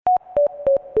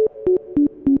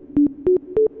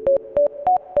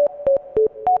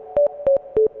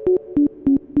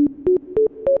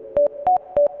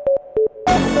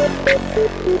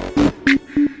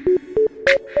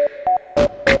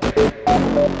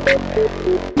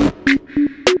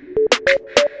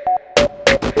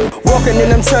Walking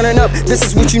and I'm turning up, this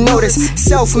is what you notice.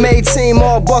 Self-made team,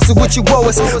 all bosses, what you owe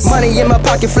us. Money in my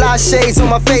pocket, fly shades on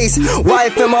my face.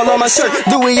 YFM all on my shirt,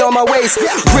 Louis on my waist.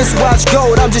 Wristwatch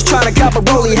gold, I'm just trying to cop a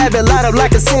rollie. Have it light up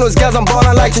like casinos, guys, I'm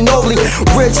ballin' like Ginobili.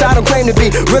 Rich, I don't claim to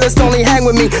be, realest only hang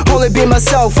with me. Only be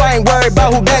myself, I ain't worried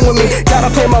about who bang with me.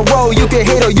 Gotta play my role, you can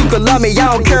hate or you can love me.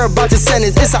 I don't care about your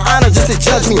sentence, it's an honor just to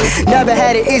judge me. Never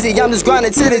had it easy, I'm just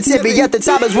grinding to the tippy. At the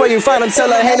top is where you find them, tell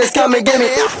the haters come and get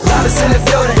me. Loudest in the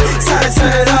building, time to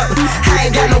turn it up. I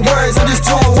ain't got no words, I'm just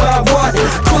doing what I want.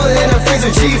 Cooler in the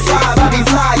freezer, G5, I be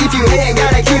fly. If you ain't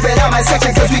gotta keep it out my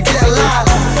section, cause we get live.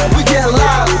 We get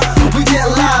live, we get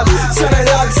live. Turn it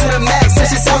up to the max,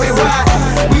 that's just how we ride.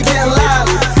 We get live,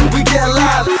 we get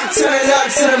live. Turn it up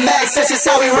to the max, that's just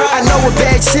how we ride. I know a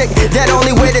bad chick, that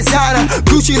only wear designer.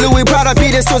 Gucci, Louis, Prada,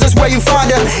 Peter stores, that's where you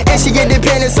find her. And she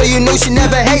independent, so you know she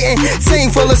never hating.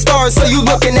 Team full of stars, so you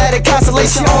looking at a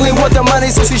constellation. Only want the money,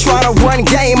 so she tryna run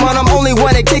game on them. Only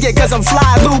wanna kick it, cause I'm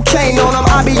fly, Luke Kane on them.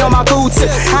 I be on my boots,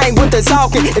 I ain't with the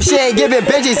talking. If she ain't giving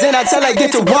Benjis, then I tell her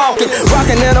get to walking.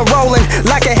 Rocking and a rolling,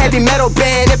 like a heavy metal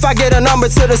band. If I get a number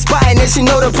to the spot, and then she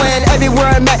know the plan. Everywhere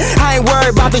I'm at, I ain't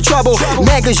worried about the trouble.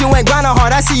 Man, cause you ain't grinding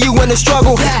hard, I see you in the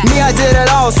struggle. Me, I did it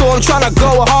all, so I'm tryna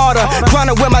go harder.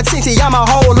 Grinding with my team, I'm a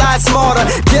whole lot smarter.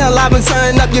 Getting live and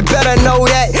turning up, you better know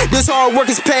that. This hard work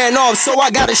is paying off, so I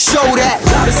gotta show that.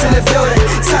 Loudest in the building,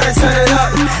 time to turn it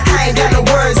up. I ain't got no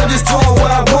words, I'm just doing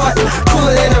what I want.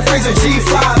 Cooler in the freezer,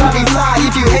 G5, I be fly.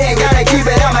 If you ain't gotta keep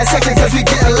it out my section, cause we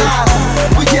get live.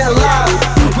 We get live,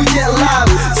 we get live.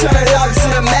 Turn it up to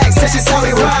the max, that's just how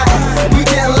we ride. We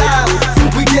get live,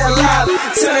 we get live.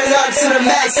 Turn it up to the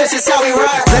max, that's just how we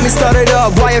ride. Let me start it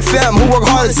up, YFM, who work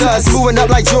hard as us. Moving up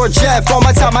like George Jeff, on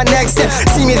my top, my next step.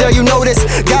 See me there, you notice.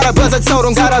 Got a buzz, I told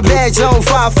him, got a badge on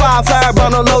 5-5, fire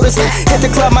brown on Lotus. Hit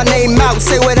the club, my name out,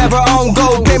 say whatever on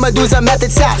go. Pay my dues, I'm at the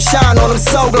top, shine on them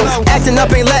solo. Acting up,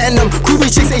 ain't letting them.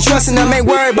 Groovy chicks ain't trusting them. Ain't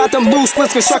worried about them loose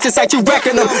splits, construction site, you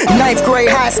wrecking them. 9th grade,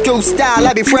 high school style,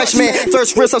 I be freshman.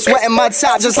 First wrist, I'm sweating my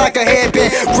top just like a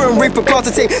headband. Grim Reaper,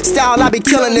 quantity style, I be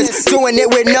killing this. Doing it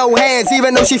with no hands,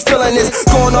 even though she feeling this.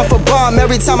 Going off a bomb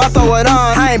every time I throw it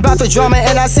on. I ain't about the drama,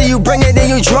 and I see you bring it, then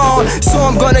you drawn. So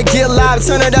I'm gonna get live,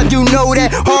 turn it up, you know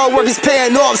that. Hard work is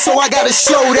paying off, so I gotta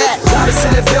show that. Loudest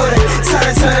in the building, time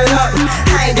to turn it up.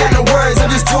 I ain't got no words, I'm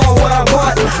just doing what I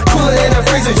want. Cooler in the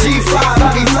freezer, G5, I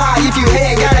be fly. If you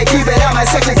ain't gotta keep it out my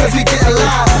section, cause we get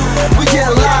live. We get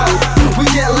live, we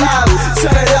get live.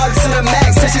 Turn it up to the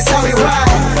max, that's just how we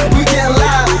ride. We get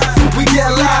live, we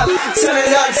get live. Turn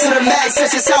it up to the max,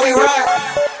 that's just how we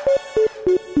ride.